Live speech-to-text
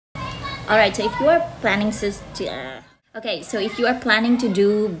Alright, so if you are planning to so if you are planning to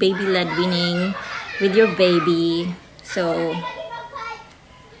do baby-led weaning with your baby, so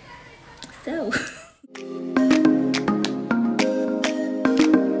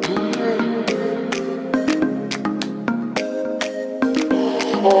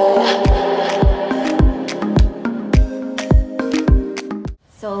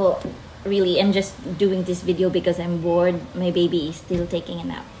really, I'm just doing this video because I'm bored. My baby is still taking a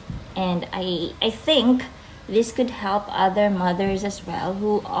nap, and I think this could help other mothers as well,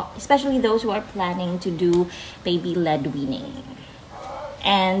 who especially those who are planning to do baby-led weaning.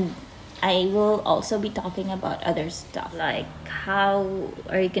 And I will also be talking about other stuff, like how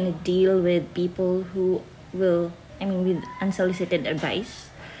are you gonna deal with people who will, with unsolicited advice,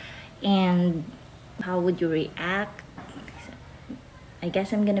 and how would you react. I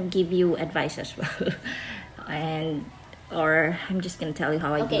guess I'm gonna give you advice as well, or I'm just gonna tell you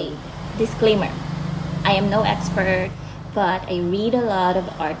how I do. Disclaimer: I am no expert, but I read a lot of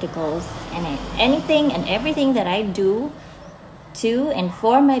articles, and anything and everything that I do to and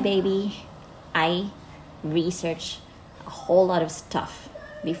for my baby, I research a whole lot of stuff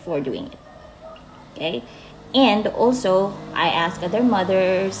before doing it. Okay, and also I ask other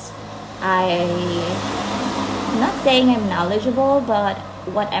mothers. I'm not saying I'm knowledgeable, but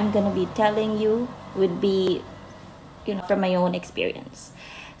what I'm gonna be telling you would be, from my own experience.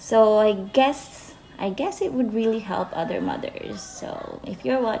 So I guess it would really help other mothers. So if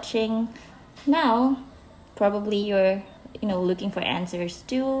you're watching now, probably you're looking for answers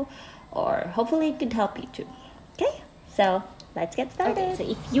too, or hopefully it could help you too. Okay, so let's get started. Okay, so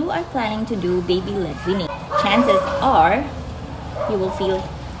if you are planning to do baby-led weaning, chances are you will feel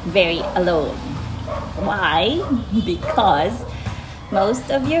very alone. Why? Because most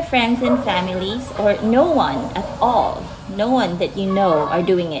of your friends and families, or no one at all, no one that you know are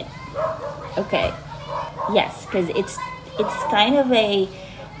doing it. Okay, yes, because it's kind of a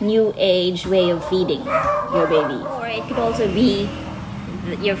new age way of feeding your baby. Or it could also be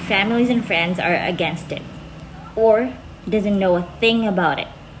that your families and friends are against it, or doesn't know a thing about it,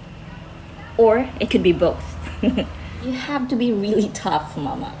 or it could be both. You have to be really tough,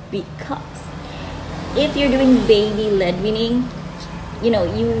 mama, because if you're doing baby-led weaning,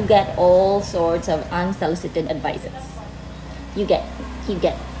 you get all sorts of unsolicited advices. You get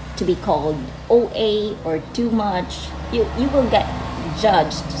to be called OA or too much. You will get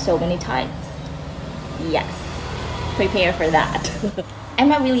judged so many times. Yes, prepare for that. I'm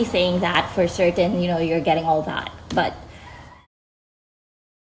not really saying that for certain, you're getting all that, but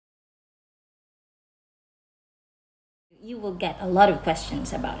you will get a lot of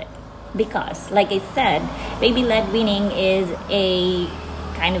questions about it. Because, like I said, baby-led weaning is a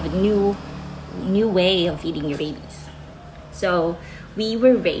kind of a new way of feeding your babies. So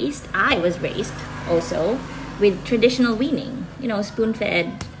I was raised also with traditional weaning,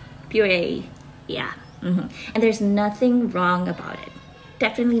 spoon-fed, puree, yeah. And there's nothing wrong about it.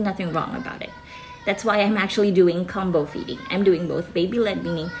 Definitely nothing wrong about it. That's why I'm actually doing combo feeding. I'm doing both baby-led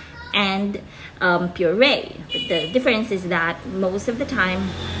weaning and puree. But the difference is that most of the time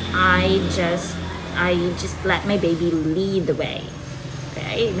I just let my baby lead the way.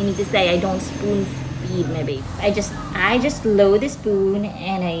 Okay, meaning to say I don't spoon feed my baby. I just load the spoon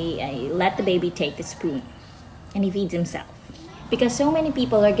and I let the baby take the spoon, and he feeds himself. Because so many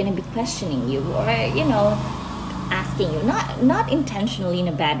people are gonna be questioning you, or asking you, not intentionally in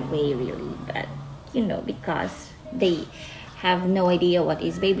a bad way really, but because they have no idea what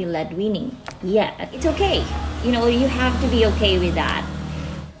is baby-led weaning. Yeah, it's okay. You have to be okay with that.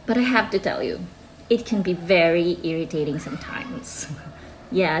 But I have to tell you, it can be very irritating sometimes.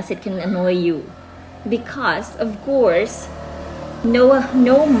 Yes, it can annoy you. Because, of course, no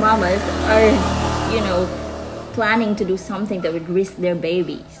mamas are, planning to do something that would risk their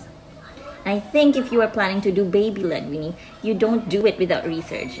babies. I think if you are planning to do baby-led weaning, you don't do it without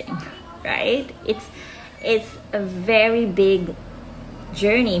researching, right? It's a very big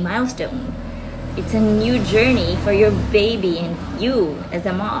journey, milestone. It's a new journey for your baby and you as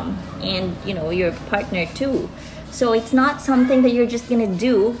a mom, and your partner too. So it's not something that you're just gonna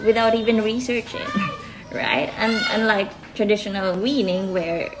do without even researching, right? And unlike traditional weaning,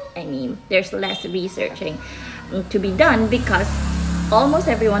 where there's less researching to be done because almost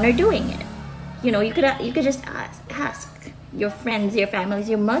everyone are doing it. You could just ask your friends, your families,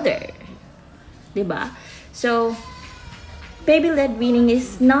 your mother, diba? So baby-led weaning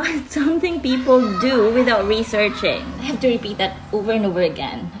is not something people do without researching. I have to repeat that over and over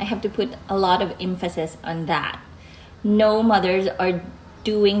again. I have to put a lot of emphasis on that. No mothers are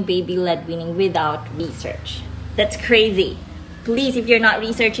doing baby-led weaning without research. That's crazy. Please, if you're not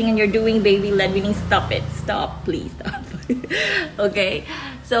researching and you're doing baby-led weaning, stop it. Stop, please stop. Okay?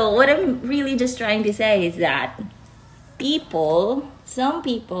 So what I'm really just trying to say is that some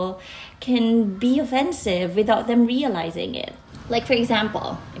people can be offensive without them realizing it. Like, for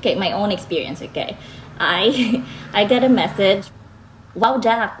example, okay, my own experience, okay? I get a message, wow,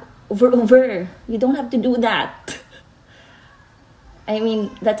 Jack, over. You don't have to do that. I mean,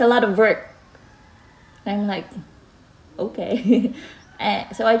 that's a lot of work. I'm like, okay.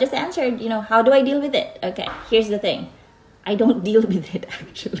 So I just answered, how do I deal with it? Okay, here's the thing. I don't deal with it,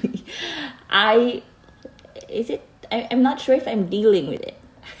 actually. I'm not sure if I'm dealing with it,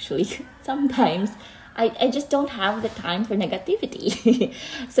 actually. Sometimes I just don't have the time for negativity.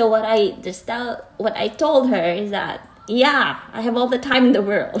 So what I told her is that, yeah, I have all the time in the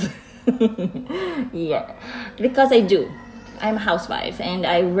world. Yeah, because I do. I'm a housewife and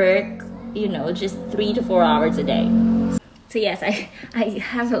I work, just 3 to 4 hours a day. So yes, I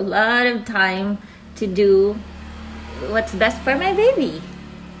have a lot of time to do what's best for my baby.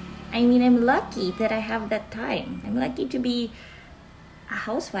 I mean, I'm lucky that I have that time. I'm lucky to be a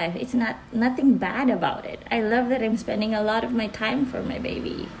housewife. It's nothing bad about it. I love that I'm spending a lot of my time for my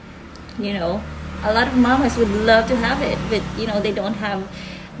baby. A lot of mamas would love to have it, but they don't have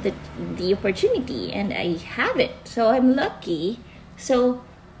the opportunity, and I have it. So I'm lucky. So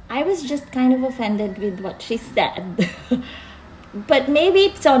I was just kind of offended with what she said. But maybe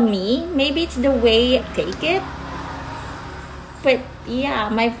it's on me. Maybe it's the way I take it. But yeah,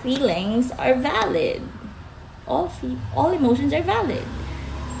 my feelings are valid. All emotions are valid.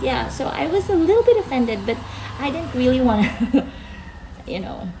 Yeah, so I was a little bit offended, but I didn't really want to,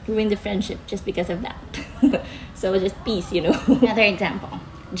 ruin the friendship just because of that. So just peace, Another example.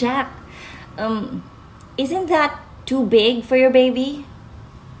 Jack, isn't that too big for your baby?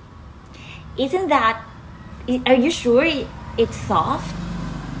 Are you sure it's soft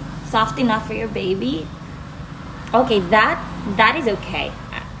enough for your baby? Okay, that is okay.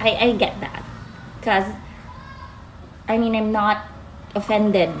 I get that. Because, I'm not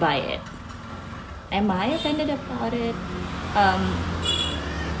offended by it. Am I offended about it?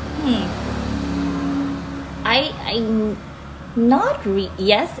 I not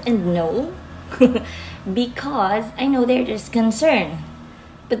yes and no. Because I know they're just concerned.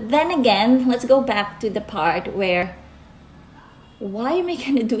 But then again, let's go back to the part where, why am I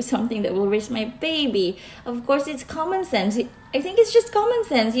gonna do something that will risk my baby? Of course, it's common sense. I think it's just common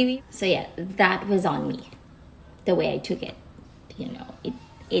sense. So yeah, that was on me. The way I took it.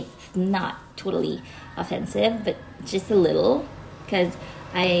 It's not totally offensive, but just a little. Because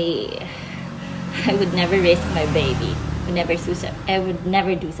I would never risk my baby. I would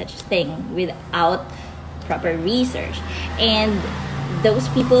never do such a thing without proper research. And those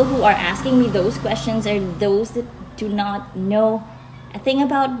people who are asking me those questions are those that do not know a thing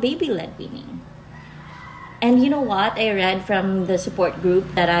about baby-led weaning. And you know what? I read from the support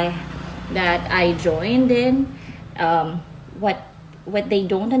group that I joined in. What they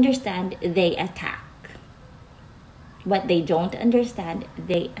don't understand, they attack. What they don't understand,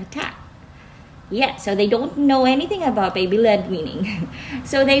 they attack. Yeah, so they don't know anything about baby-led weaning.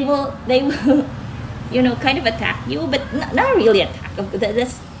 So they will kind of attack you, but not really attack.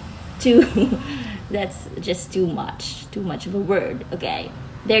 That's that's just too much of a word. Okay,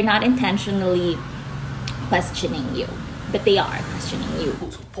 they're not intentionally questioning you, but they are questioning you.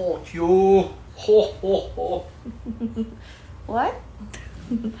 Support you. Ho ho ho. What?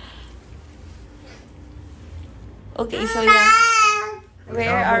 Okay, so yeah.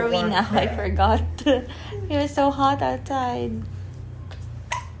 Where are we now? I forgot. It was so hot outside.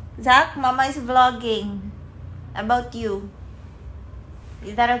 Zach, Mama is vlogging about you.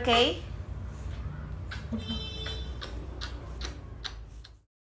 Is that okay?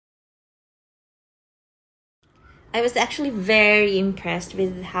 I was actually very impressed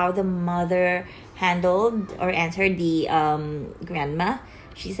with how the mother handled or answered the grandma.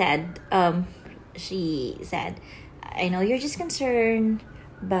 She said, I know you're just concerned,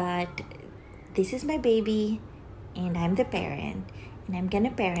 but this is my baby and I'm the parent and I'm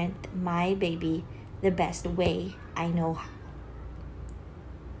gonna parent my baby the best way I know how.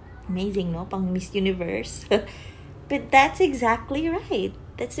 Amazing, no? Pang Miss Universe. But that's exactly right.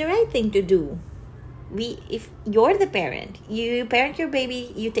 That's the right thing to do. If you're the parent, you parent your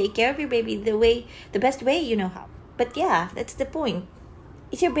baby, you take care of your baby the best way you know how. But yeah, that's the point.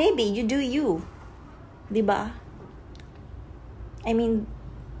 It's your baby, you do you. Diba?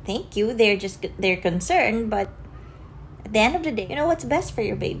 Thank you. They're concerned, but at the end of the day, you know what's best for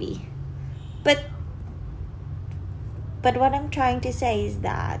your baby. But what I'm trying to say is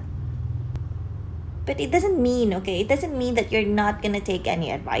that But it doesn't mean, okay, it doesn't mean that you're not gonna take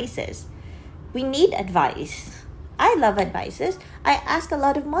any advices. We need advice. I love advices. I ask a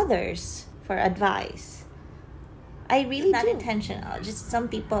lot of mothers for advice. I really not intentional. Just some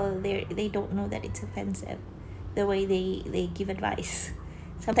people they don't know that it's offensive, the way they give advice.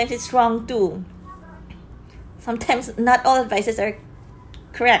 Sometimes it's wrong too. Sometimes not all advices are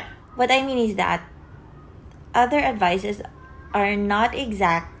correct. What I mean is that other advices are not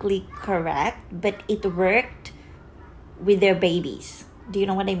exactly correct, but it worked with their babies. Do you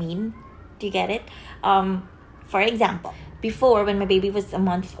know what I mean? Do you get it? For example, before, when my baby was a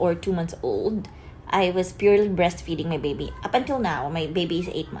month or 2 months old, I was purely breastfeeding my baby. Up until now, my baby is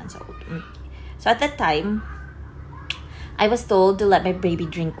 8 months old. So at that time, I was told to let my baby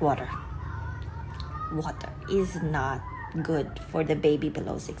drink water. Water is not good for the baby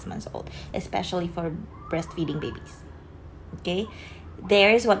below 6 months old, especially for breastfeeding babies. Okay,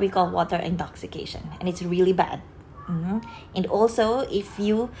 there is what we call water intoxication, and it's really bad. And also, if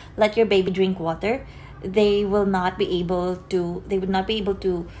you let your baby drink water, they would not be able to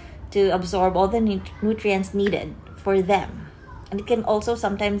absorb all the nutrients needed for them, and it can also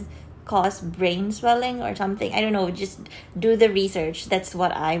sometimes cause brain swelling or something. I don't know, just do the research. That's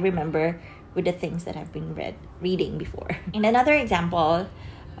what I remember with the things that I've been reading before. In another example,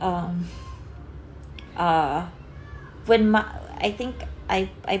 when I think I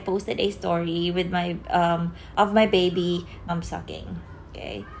posted a story with my of my baby sucking,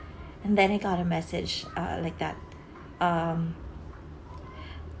 okay, and then I got a message like that.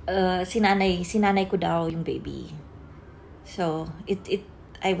 Sinanay ko daw yung baby. So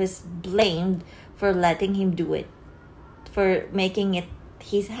I was blamed for letting him do it, for making it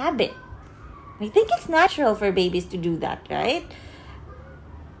his habit. I think it's natural for babies to do that, right?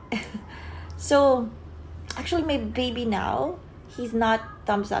 So actually, my baby now, he's not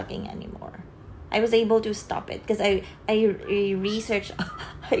thumb sucking anymore. I was able to stop it because I researched,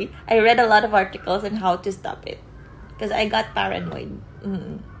 I read a lot of articles on how to stop it because I got paranoid.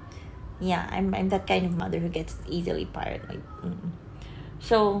 Yeah, I'm that kind of mother who gets easily paranoid.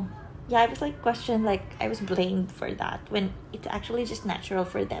 So yeah, I was like questioned, like I was blamed for that when it's actually just natural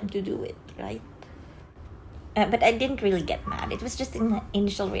for them to do it, right? But I didn't really get mad. It was just an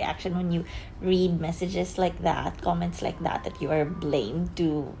initial reaction when you read messages like that, comments like that you are blamed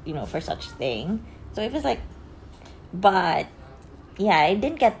to, for such thing. So it was like, but yeah, I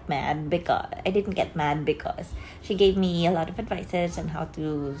didn't get mad because she gave me a lot of advices on how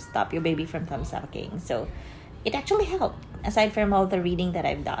to stop your baby from thumb sucking. So it actually helped, aside from all the reading that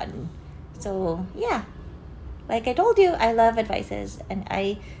I've done. So yeah, like I told you, I love advices, and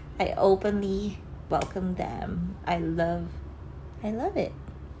I openly welcome them. I love it.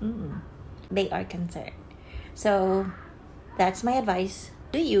 They are concerned. So that's my advice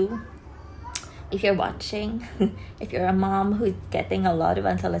to you. If you're watching, if you're a mom who's getting a lot of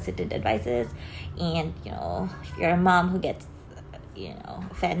unsolicited advices, and if you're a mom who gets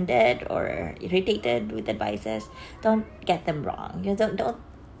offended or irritated with advices, don't get them wrong.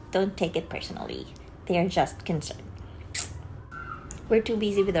 Don't take it personally. They are just concerned. We're too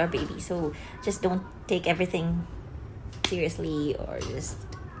busy with our baby, so just don't take everything seriously, or just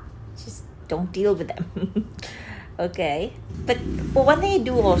don't deal with them. Okay? But one thing I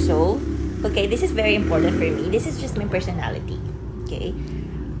do also, okay, this is very important for me. This is just my personality. Okay?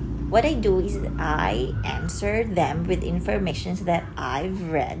 What I do is I answer them with information that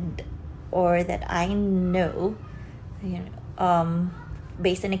I've read or that I know,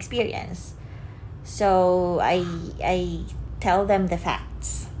 based on experience. So I tell them the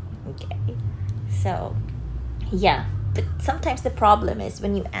facts. Okay, so yeah, but sometimes the problem is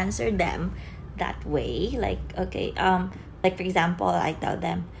when you answer them that way, like okay, like for example, I tell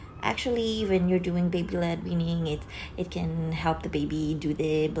them, actually, when you're doing baby-led weaning, it can help the baby do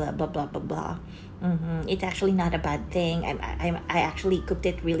the blah blah blah blah blah. It's actually not a bad thing. I actually cooked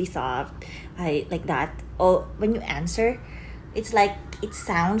it really soft. I like that. Oh, when you answer, it's like it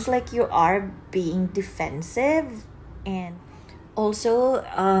sounds like you are being defensive. And also,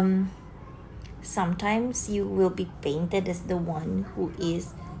 sometimes you will be painted as the one who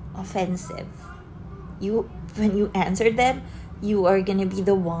is offensive. When you answer them, you are gonna be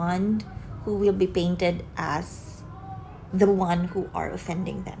the one who will be painted as the one who are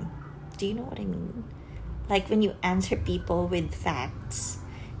offending them. Do you know what I mean? Like when you answer people with facts,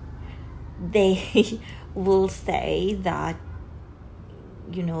 they will say that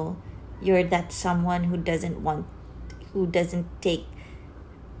you're that someone who doesn't want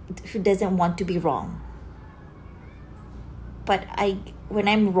to be wrong. But when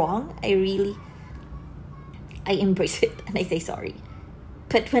I'm wrong, I embrace it and I say sorry.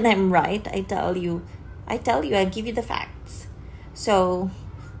 But when I'm right, I tell you, I give you the facts. So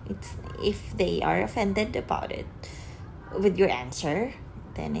it's, if they are offended about it with your answer,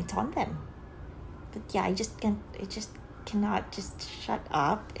 then it's on them. But yeah, I just cannot just shut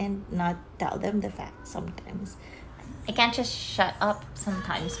up and not tell them the facts sometimes. I can't just shut up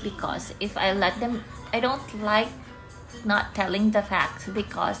sometimes, because if I let them, I don't like not telling the facts,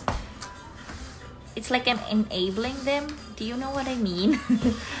 because it's like I'm enabling them. Do you know what I mean?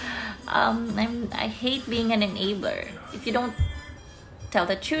 I hate being an enabler. If you don't tell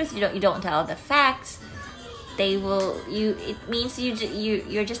the truth, you don't tell the facts, they will, it means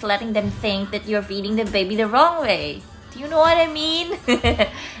you're just letting them think that you're feeding the baby the wrong way. Do you know what I mean?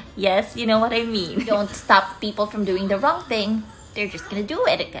 Yes, you know what I mean. Don't stop people from doing the wrong thing. They're just gonna do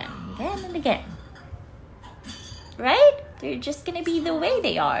it again and again. Right? They're just gonna be the way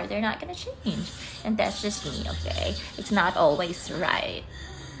they are. They're not gonna change. And that's just me, okay? It's not always right.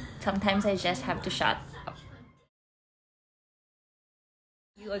 Sometimes I just have to shut up.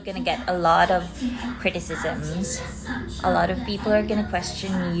 You are gonna get a lot of criticisms. A lot of people are gonna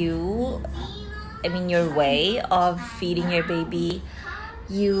question you. I mean, your way of feeding your baby.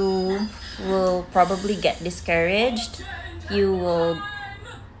 You will probably get discouraged. You will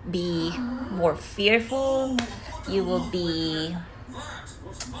be more fearful. You will be,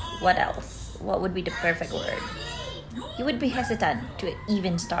 what else? What would be the perfect word? You would be hesitant to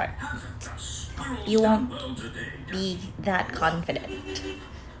even start. You won't be that confident.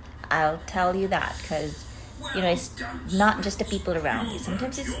 I'll tell you that, because it's not just the people around you.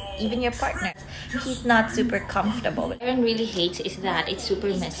 Sometimes it's even your partner. He's not super comfortable. What Aaron really hates is that it's super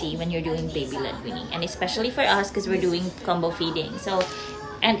messy when you're doing baby-led weaning, and especially for us, because we're doing combo feeding. So,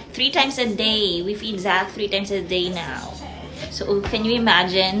 and 3 times a day, we feed Zach 3 times a day now. So can you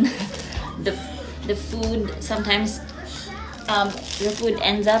imagine the food? Sometimes the food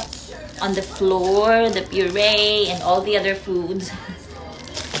ends up on the floor, the puree and all the other foods.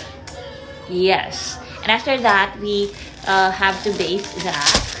 Yes. And after that, we have to bathe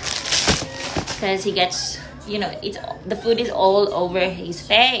Zach, because he gets, the food is all over his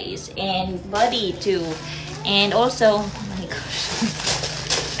face and his body too. And also, oh my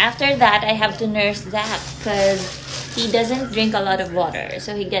gosh. After that, I have to nurse Zach, because he doesn't drink a lot of water,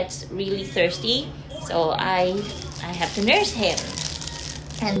 so he gets really thirsty. So I have to nurse him.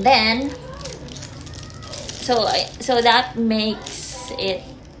 And then, so that makes it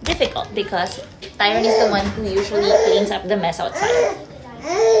difficult, because Tyron is the one who usually cleans up the mess outside.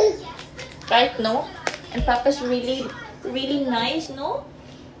 Right, no? And Papa's really, really nice, no?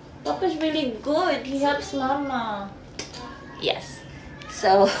 Papa's really good. He helps Mama. Yes.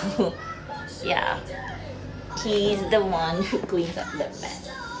 So, yeah. He's the one who cleans up the mess.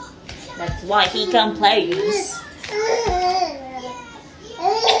 That's why he complains.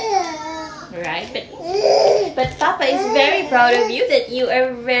 Right? But Papa is very proud of you, that you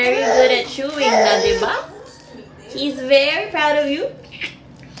are very good at chewing, na, diba? He's very proud of you.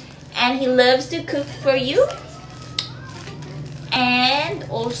 And he loves to cook for you. And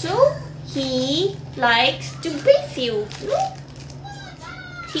also, he likes to bathe you.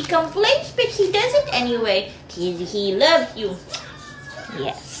 He complains, but he does it anyway. He loves you.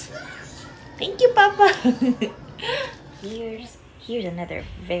 Yes. Thank you, Papa. Here's another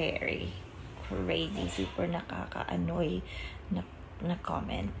very crazy, super nakaka-annoy na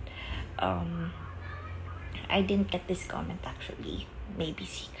comment. I didn't get this comment actually, maybe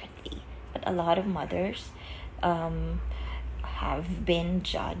secretly, but a lot of mothers have been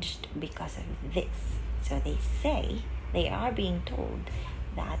judged because of this. So they say they are being told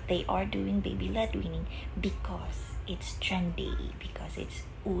that they are doing baby-led weaning because it's trendy, because it's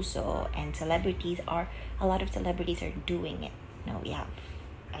uso, and a lot of celebrities are doing it. Now we have,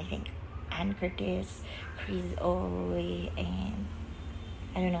 I think, Ann Curtis, Chris Owe, and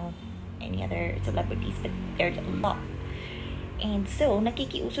I don't know any other celebrities, but there's a lot. And so,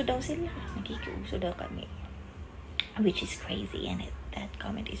 nakikiuso daw sila. Nakikiuso daw kami. Which is crazy, and that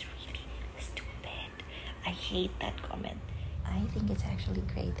comment is really stupid. I hate that comment. I think it's actually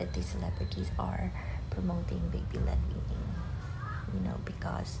great that these celebrities are promoting baby-led weaning,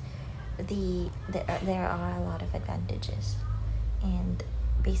 because there are a lot of advantages. And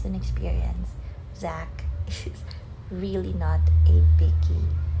based on experience, Zach is really not a picky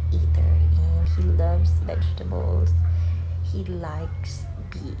eater, and he loves vegetables. He likes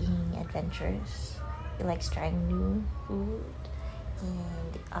being adventurous. He likes trying new food,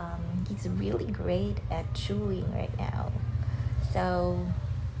 and he's really great at chewing right now. So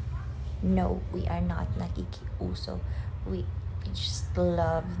no, we are not nakikiuso. We just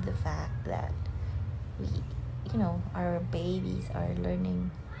love the fact that our babies are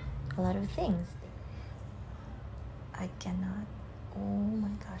learning a lot of things. I cannot. Oh my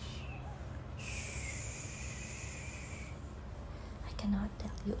gosh. I cannot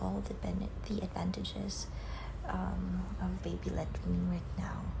tell you all the advantages of baby-led weaning right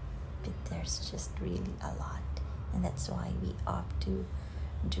now, but there's just really a lot, and that's why we opt to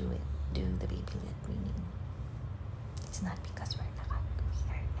do the baby-led weaning. It's not because we are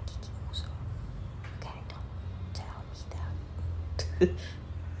nakikiuso. Okay, don't tell me that.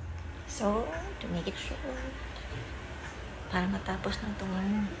 So, to make it short, para matapos na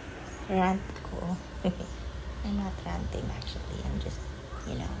itong rant ko. I'm not ranting actually. I'm just,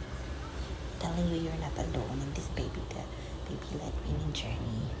 telling you you're not alone in this baby-led weaning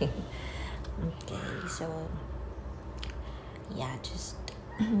journey. Okay, so yeah, just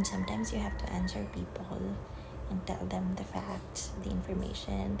sometimes you have to answer people and tell them the facts, the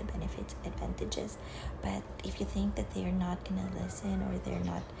information, the benefits, advantages. But if you think that they're not gonna listen, or they're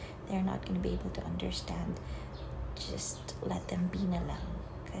not gonna be able to understand, just let them be na lang,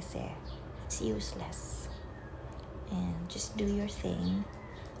 kasi it's useless. And just do your thing.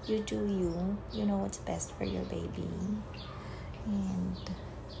 You do you. You know what's best for your baby. And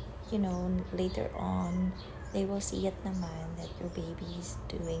later on, they will see it naman that your baby is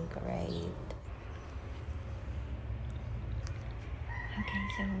doing great. Okay,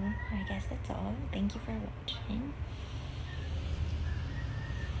 so I guess that's all. Thank you for watching.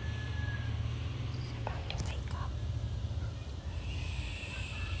 He's about to wake up.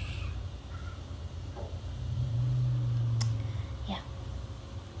 Yeah.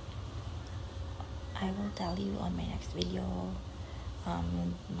 I will tell you on my next video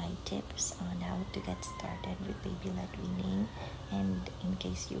my tips on how to get started with baby-led weaning, and in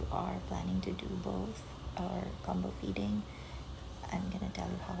case you are planning to do both or combo feeding, I'm gonna tell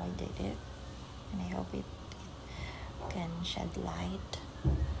you how I did it, and I hope it can shed light.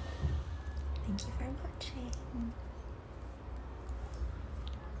 Thank you for watching.